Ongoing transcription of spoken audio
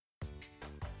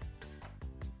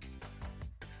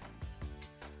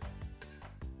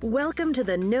Welcome to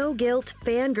the No Guilt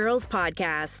Fangirls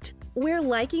podcast, where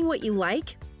liking what you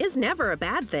like is never a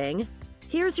bad thing.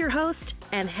 Here's your host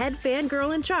and head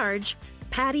fangirl in charge,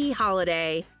 Patty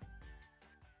Holiday.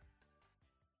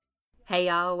 Hey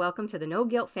y'all, welcome to the No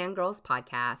Guilt Fangirls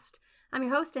podcast. I'm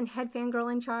your host and head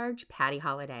fangirl in charge, Patty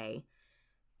Holiday.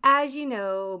 As you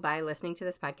know by listening to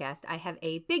this podcast, I have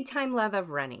a big time love of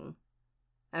running.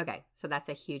 Okay, so that's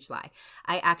a huge lie.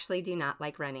 I actually do not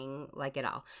like running like at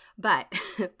all. But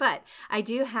I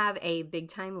do have a big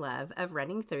time love of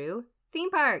running through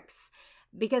theme parks.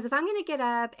 Because if I'm going to get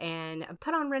up and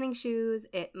put on running shoes,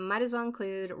 it might as well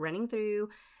include running through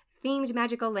themed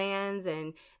magical lands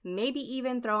and maybe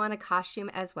even throw on a costume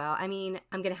as well. I mean,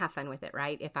 I'm going to have fun with it,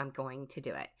 right? If I'm going to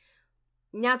do it.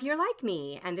 Now, if you're like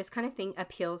me and this kind of thing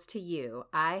appeals to you,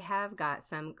 I have got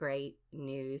some great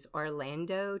news.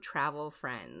 Orlando travel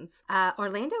friends.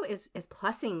 Orlando is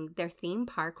plussing their theme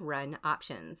park run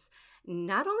options.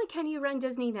 Not only can you run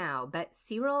Disney now, but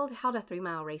SeaWorld held a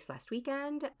 3-mile race last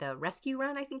weekend. The Rescue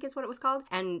Run, I think is what it was called.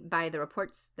 And by the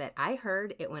reports that I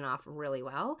heard, it went off really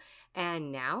well.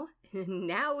 And now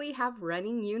we have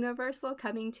Running Universal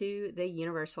coming to the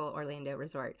Universal Orlando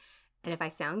Resort. And if I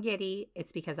sound giddy,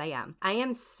 it's because I am. I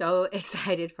am so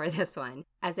excited for this one.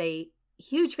 As a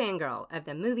huge fangirl of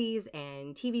the movies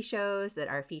and TV shows that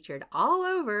are featured all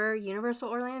over Universal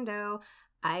Orlando,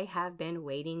 I have been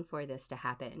waiting for this to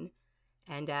happen.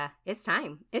 And it's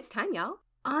time. It's time, y'all.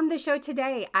 On the show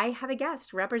today, I have a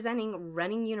guest representing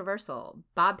Running Universal,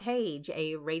 Bob Page,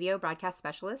 a radio broadcast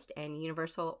specialist and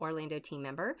Universal Orlando team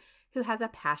member who has a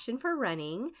passion for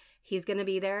running. He's going to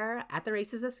be there at the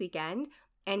races this weekend.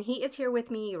 And he is here with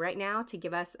me right now to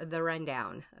give us the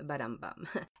rundown. Ba-dum-bum.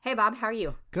 Hey, Bob, how are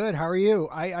you? Good. How are you?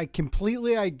 I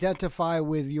completely identify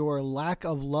with your lack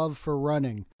of love for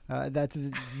running. That's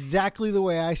exactly the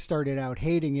way I started out,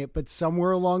 hating it. But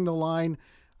somewhere along the line,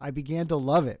 I began to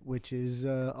love it, which is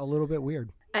a little bit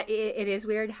weird. It is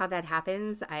weird how that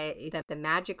happens. The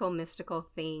magical, mystical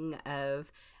thing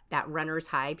of that runner's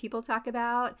high people talk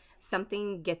about,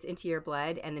 something gets into your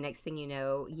blood and the next thing you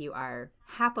know, you are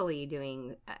happily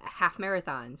doing half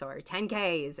marathons or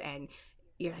 10Ks and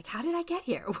you're like, how did I get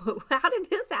here? How did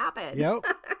this happen? Yep,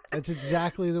 that's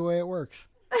exactly the way it works.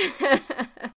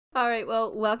 All right,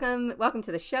 well, welcome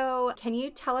to the show. Can you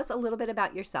tell us a little bit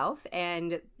about yourself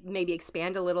and maybe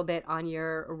expand a little bit on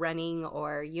your running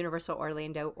or Universal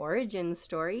Orlando origin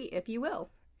story, if you will?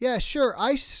 Yeah, sure.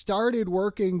 I started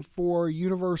working for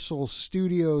Universal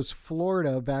Studios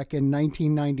Florida back in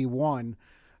 1991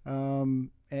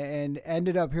 and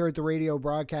ended up here at the Radio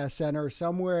Broadcast Center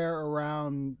somewhere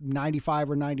around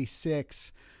 95 or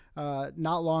 96,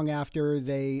 not long after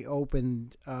they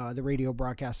opened the Radio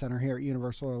Broadcast Center here at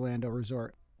Universal Orlando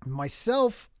Resort.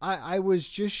 Myself, I was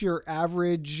just your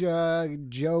average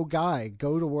Joe guy.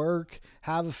 Go to work,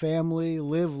 have a family,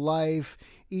 live life,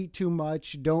 eat too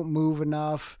much, don't move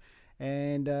enough.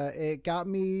 And it got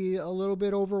me a little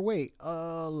bit overweight,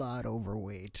 a lot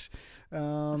overweight.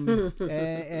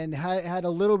 And had a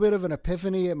little bit of an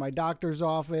epiphany at my doctor's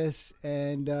office.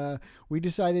 And we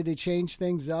decided to change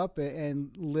things up and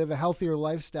live a healthier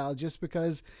lifestyle just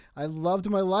because I loved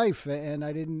my life and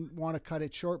I didn't want to cut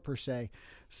it short per se.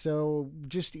 So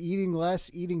just eating less,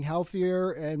 eating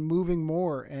healthier, and moving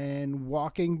more. And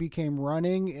walking became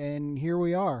running, and here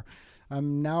we are.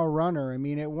 I'm now a runner. I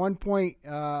mean, at one point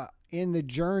in the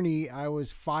journey, I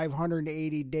was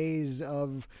 580 days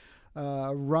of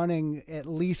running at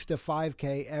least a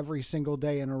 5K every single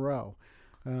day in a row.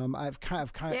 Dang,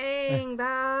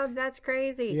 Bob, that's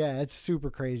crazy. Yeah, it's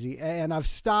super crazy. And I've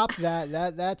stopped that.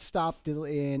 That stopped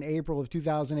in April of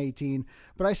 2018.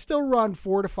 But I still run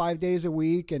 4 to 5 days a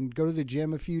week and go to the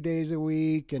gym a few days a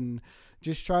week and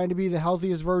just trying to be the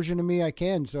healthiest version of me I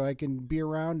can so I can be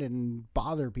around and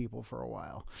bother people for a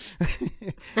while.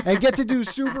 And get to do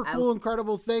super cool,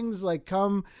 incredible things like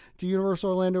come to Universal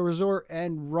Orlando Resort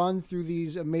and run through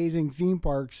these amazing theme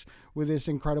parks with this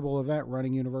incredible event,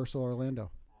 Running Universal Orlando.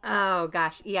 Oh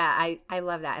gosh, yeah, I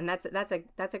love that, and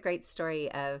that's a great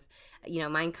story of,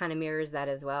 mine kind of mirrors that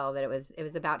as well. That it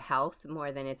was about health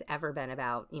more than it's ever been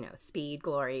about speed,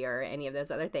 glory, or any of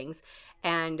those other things.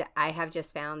 And I have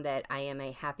just found that I am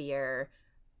a happier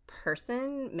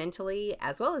person mentally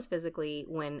as well as physically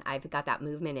when I've got that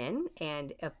movement in.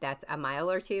 And if that's a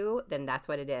mile or two, then that's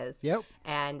what it is. Yep.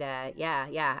 And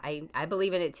I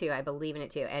believe in it too.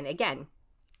 And again,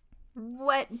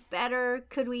 what better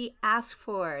could we ask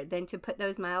for than to put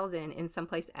those miles in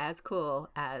someplace as cool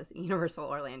as Universal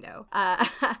Orlando?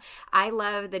 I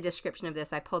love the description of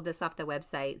this. I pulled this off the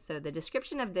website. So the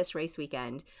description of this race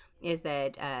weekend is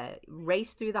that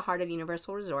race through the heart of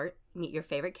Universal Resort, meet your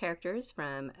favorite characters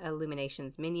from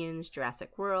Illumination's Minions,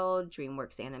 Jurassic World,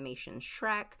 DreamWorks Animation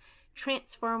Shrek,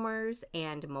 Transformers,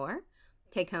 and more.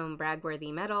 Take home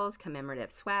brag-worthy medals,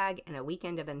 commemorative swag, and a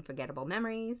weekend of unforgettable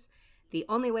memories. The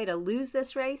only way to lose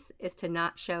this race is to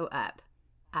not show up.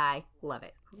 I love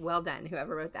it. Well done,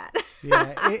 whoever wrote that.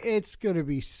 Yeah, it's going to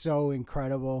be so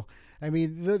incredible. I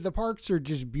mean, the parks are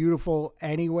just beautiful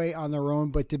anyway on their own,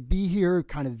 but to be here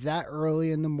kind of that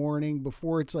early in the morning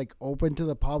before it's like open to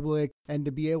the public and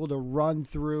to be able to run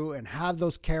through and have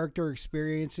those character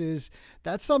experiences,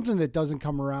 that's something that doesn't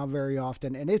come around very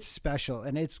often, and it's special,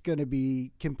 and it's going to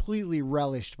be completely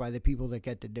relished by the people that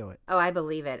get to do it. Oh, I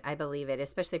believe it. I believe it,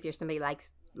 especially if you're somebody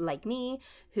like me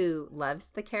who loves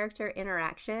the character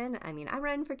interaction. I mean, I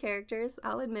run for characters,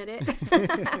 I'll admit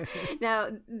it. Now,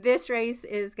 this race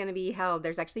is going to be held,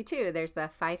 there's actually two. There's the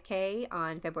 5K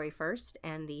on February 1st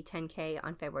and the 10K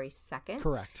on February 2nd.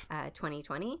 Correct.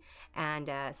 2020. And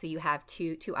so you have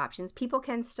two options. People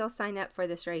can still sign up for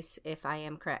this race, if I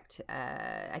am correct.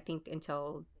 I think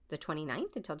until the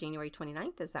 29th, until January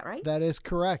 29th. Is that right? That is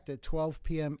correct, at 12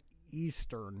 p.m.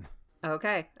 Eastern.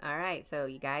 Okay. All right. So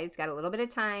you guys got a little bit of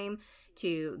time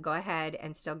to go ahead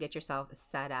and still get yourself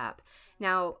set up.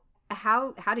 Now,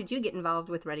 how did you get involved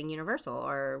with running Universal,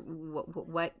 or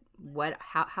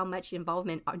how much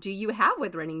involvement do you have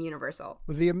with running Universal?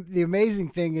 Well, the amazing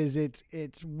thing is it's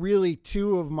really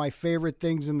two of my favorite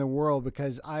things in the world,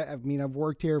 because I've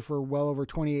worked here for well over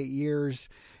 28 years.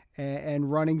 And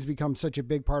running's become such a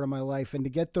big part of my life. And to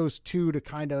get those two to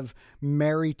kind of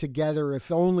marry together,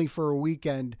 if only for a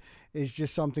weekend, is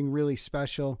just something really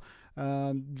special.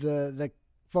 The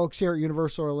folks here at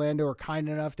Universal Orlando are kind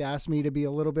enough to ask me to be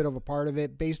a little bit of a part of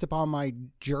it based upon my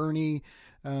journey.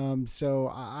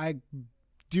 So I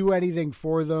do anything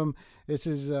for them. This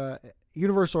is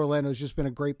Universal Orlando has just been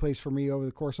a great place for me over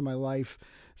the course of my life.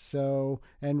 So,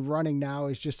 and running now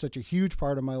is just such a huge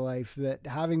part of my life that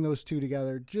having those two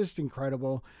together, just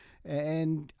incredible.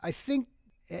 And I think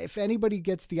if anybody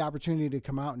gets the opportunity to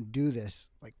come out and do this,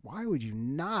 like, why would you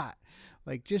not?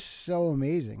 Like, just so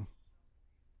amazing.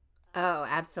 Oh,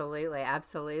 absolutely.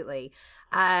 Absolutely.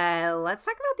 Let's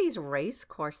talk about these race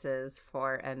courses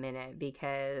for a minute,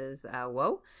 because,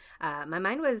 my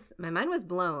mind was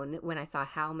blown when I saw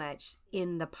how much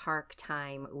in the park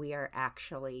time we are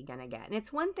actually going to get. And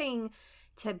it's one thing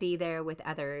to be there with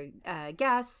other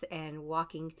guests and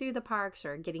walking through the parks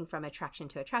or getting from attraction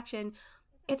to attraction.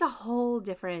 It's a whole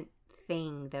different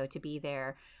thing, though, to be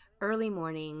there early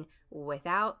morning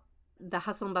without the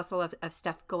hustle and bustle of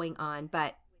stuff going on,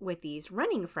 but with these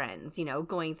running friends,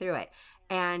 going through it.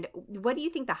 And what do you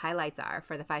think the highlights are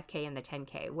for the 5K and the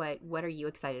 10K? What are you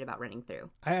excited about running through?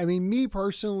 I mean, me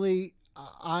personally,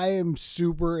 I am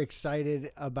super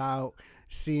excited about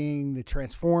seeing the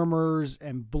Transformers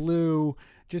and Blue,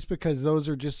 just because those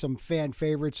are just some fan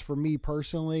favorites for me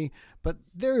personally. But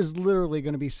there's literally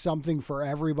going to be something for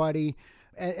everybody.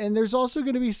 And there's also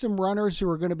going to be some runners who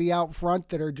are going to be out front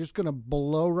that are just going to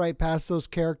blow right past those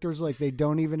characters like they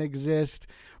don't even exist.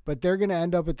 But they're going to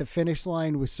end up at the finish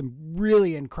line with some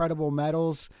really incredible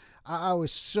medals. I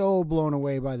was so blown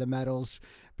away by the medals,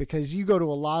 because you go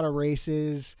to a lot of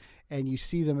races and you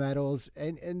see the medals,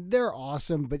 and they're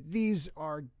awesome, but these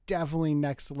are definitely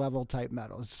next level type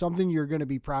medals. Something you're going to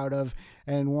be proud of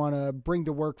and want to bring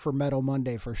to work for Medal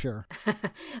Monday for sure.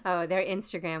 Oh, they're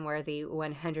Instagram worthy,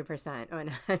 100%,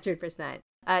 100%.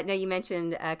 Now, you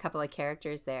mentioned a couple of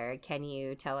characters there. Can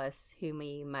you tell us who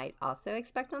we might also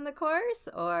expect on the course,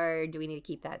 or do we need to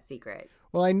keep that secret?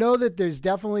 Well, I know that there's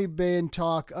definitely been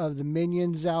talk of the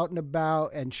Minions out and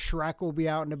about, and Shrek will be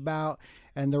out and about,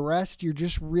 and the rest, you're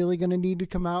just really going to need to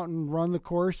come out and run the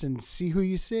course and see who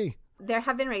you see. There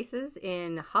have been races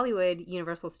in Hollywood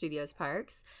Universal Studios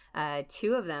parks.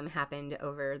 Two of them happened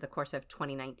over the course of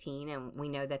 2019, and we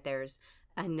know that there's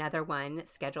another one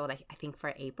scheduled, I think,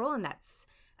 for April, and that's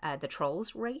the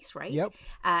Trolls race, right? Yep.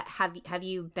 Have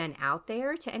you been out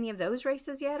there to any of those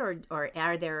races yet, or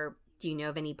are there? Do you know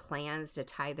of any plans to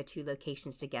tie the two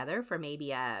locations together for maybe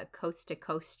a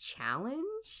coast-to-coast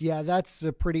challenge? Yeah, that's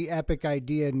a pretty epic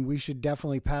idea, and we should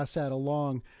definitely pass that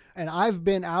along. And I've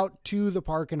been out to the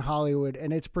park in Hollywood,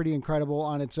 and it's pretty incredible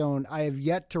on its own. I have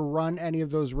yet to run any of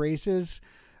those races.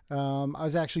 I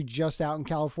was actually just out in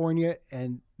California,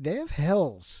 and they have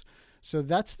hills. So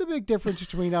that's the big difference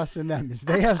between us and them, is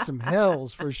they have some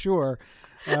hills for sure.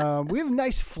 We have a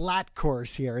nice flat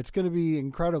course here. It's going to be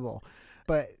incredible.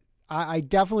 But I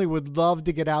definitely would love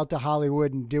to get out to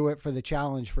Hollywood and do it for the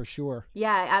challenge for sure.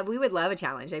 Yeah, we would love a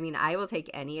challenge. I mean, I will take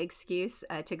any excuse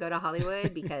to go to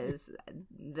Hollywood because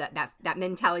that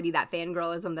mentality, that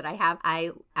fangirlism that I have,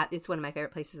 it's one of my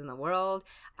favorite places in the world.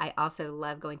 I also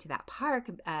love going to that park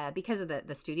because of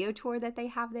the studio tour that they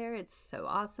have there. It's so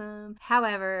awesome.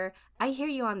 However, I hear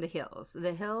you on the hills.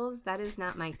 The hills, that is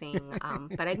not my thing.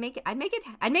 But I'd make it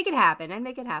happen. I'd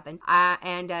make it happen.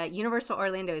 And Universal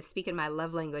Orlando is speaking my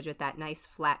love language with that nice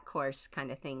flat course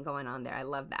kind of thing going on there. I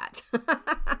love that.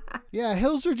 Yeah,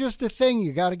 hills are just a thing.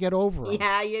 You got to get over them.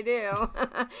 Yeah, you do.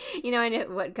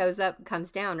 And what goes up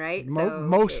comes down, right? So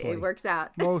mostly. It works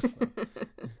out. Mostly.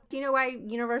 Do you know why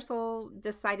Universal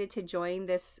decided to join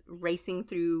this racing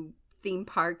through theme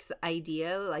parks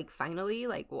idea? Like, finally,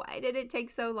 why did it take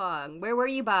so long? Where were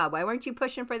you, Bob? Why weren't you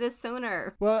pushing for this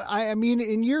sooner? Well, I mean,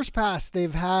 in years past,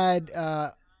 they've had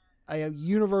a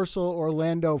Universal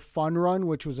Orlando Fun Run,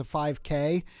 which was a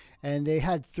 5K, and they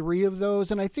had 3 of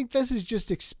those. And I think this is just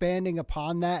expanding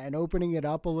upon that and opening it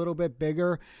up a little bit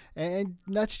bigger. And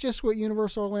that's just what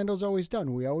Universal Orlando's always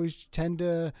done. We always tend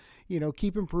to,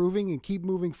 keep improving and keep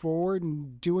moving forward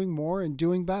and doing more and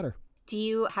doing better. Do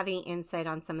you have any insight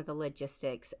on some of the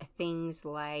logistics? Things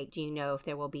like, do you know if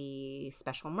there will be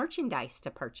special merchandise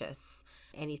to purchase?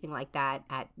 Anything like that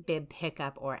at bib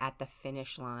pickup or at the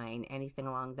finish line? Anything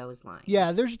along those lines?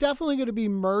 Yeah, there's definitely going to be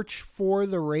merch for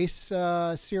the race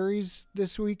series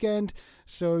this weekend.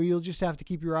 So you'll just have to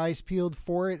keep your eyes peeled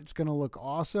for it. It's going to look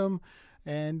awesome.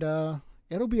 And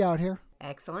it'll be out here.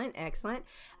 Excellent.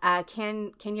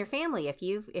 Can your family,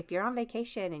 if you're on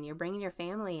vacation and you're bringing your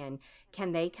family in,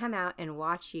 can they come out and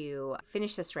watch you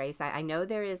finish this race? I know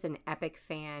there is an Epic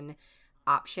Fan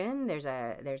option. There's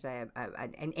an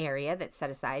area that's set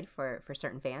aside for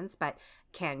certain fans, but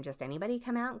can just anybody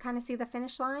come out and kind of see the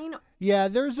finish line? Yeah,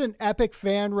 there's an Epic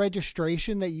Fan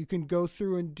registration that you can go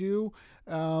through and do.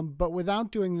 But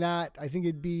without doing that, I think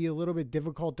it'd be a little bit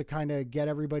difficult to kind of get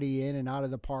everybody in and out of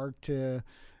the park to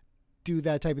do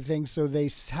that type of thing. So they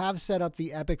have set up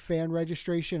the Epic Fan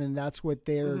registration, and that's what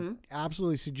they're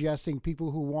absolutely suggesting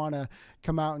people who want to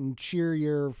come out and cheer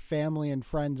your family and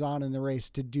friends on in the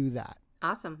race to do that.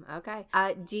 Awesome. Okay.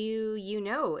 Do you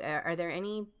know, are there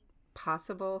any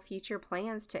possible future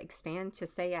plans to expand to,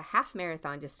 say, a half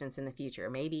marathon distance in the future?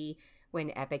 Maybe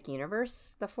when Epic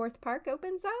Universe, the 4th park,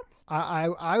 opens up?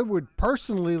 I would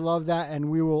personally love that, and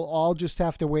we will all just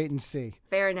have to wait and see.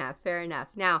 Fair enough.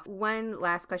 Now, one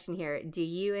last question here. Do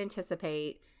you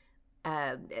anticipate,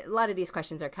 a lot of these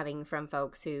questions are coming from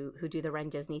folks who do the Run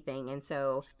Disney thing, and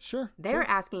so they're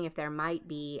asking if there might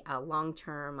be a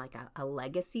long-term, like a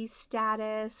legacy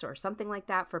status or something like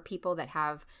that for people that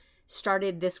have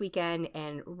started this weekend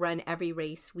and run every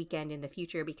race weekend in the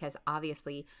future, because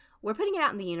obviously we're putting it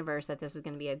out in the universe that this is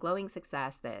going to be a glowing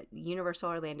success, that Universal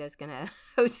Orlando is going to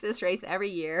host this race every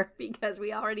year because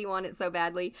we already want it so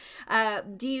badly.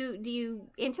 Do you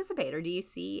anticipate, or do you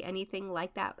see anything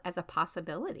like that as a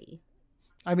possibility?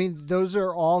 I mean, those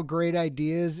are all great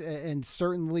ideas and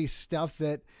certainly stuff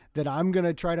that I'm going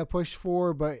to try to push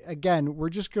for. But again, we're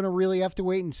just going to really have to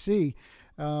wait and see.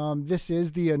 This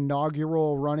is the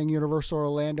inaugural Running Universal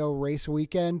Orlando race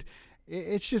weekend.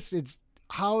 It's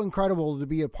how incredible to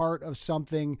be a part of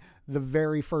something the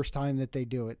very first time that they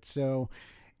do it. So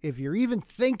if you're even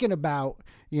thinking about,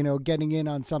 getting in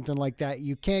on something like that,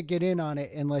 you can't get in on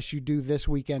it unless you do this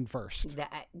weekend first.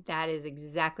 That is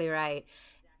exactly right.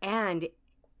 And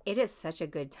it is such a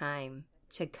good time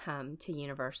to come to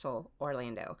Universal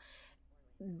Orlando.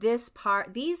 These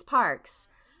parks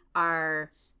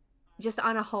are just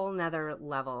on a whole nother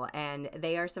level, and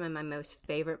they are some of my most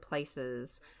favorite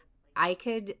places. I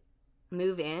could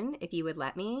move in if you would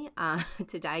let me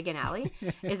to Diagon Alley.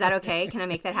 Is that okay? Can I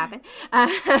make that happen?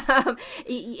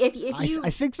 If you, I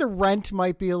think the rent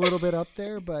might be a little bit up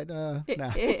there, but nah.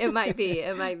 It might be.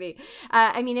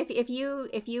 I mean, if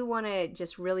you want to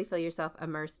just really feel yourself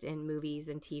immersed in movies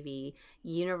and TV,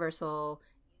 Universal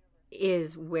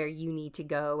is where you need to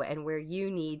go and where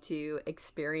you need to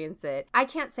experience it. I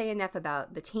can't say enough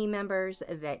about the team members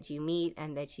that you meet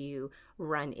and that you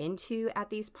run into at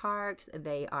these parks.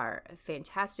 They are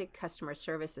fantastic. Customer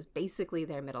service is basically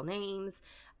their middle names.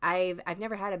 I've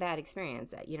never had a bad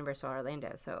experience at Universal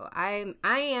Orlando, so I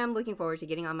am looking forward to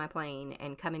getting on my plane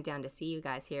and coming down to see you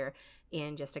guys here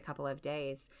in just a couple of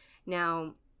days.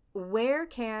 Now, where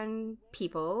can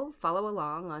people follow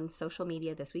along on social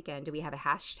media this weekend? Do we have a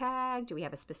hashtag? Do we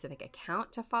have a specific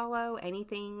account to follow?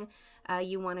 Anything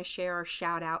you want to share or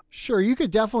shout out? Sure, you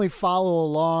could definitely follow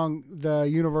along the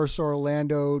Universal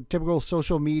Orlando typical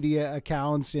social media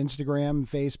accounts, Instagram,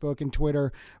 Facebook, and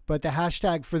Twitter. But the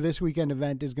hashtag for this weekend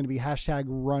event is going to be hashtag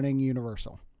running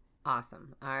Universal.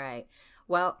 Awesome. All right.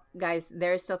 Well, guys,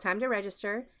 there's still time to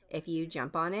register. If you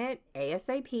jump on it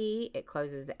ASAP, it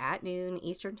closes at noon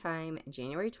Eastern Time,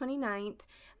 January 29th,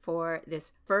 for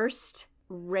this first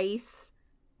race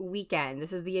weekend.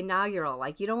 This is the inaugural.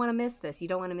 Like, you don't want to miss this. You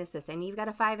don't want to miss this. And you've got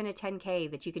a 5 and a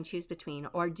 10K that you can choose between,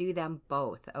 or do them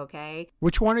both, okay?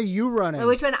 Which one are you running?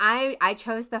 Which one? I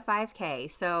chose the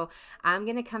 5K. So I'm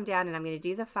going to come down and I'm going to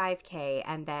do the 5K.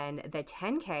 And then the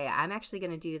 10K, I'm actually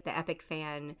going to do the Epic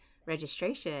Fan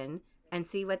registration and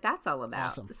see what that's all about.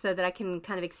 Awesome. So that I can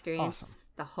kind of experience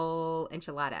the whole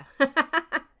enchilada.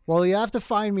 Well, you have to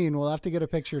find me and we'll have to get a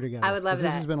picture together. I would love that.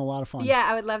 This has been a lot of fun. Yeah,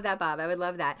 I would love that, Bob. I would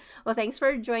love that. Well, thanks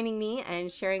for joining me and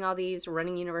sharing all these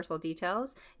running Universal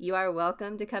details. You are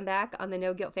welcome to come back on the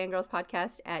No Guilt Fangirls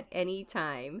podcast at any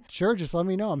time. Sure, just let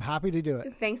me know. I'm happy to do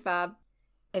it. Thanks, Bob.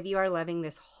 If you are loving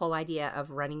this whole idea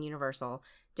of running Universal,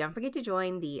 don't forget to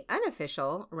join the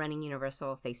unofficial Running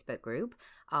Universal Facebook group.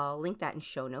 I'll link that in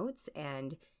show notes,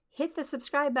 and hit the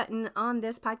subscribe button on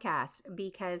this podcast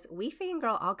because we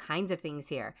fangirl all kinds of things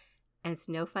here, and it's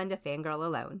no fun to fangirl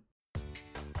alone.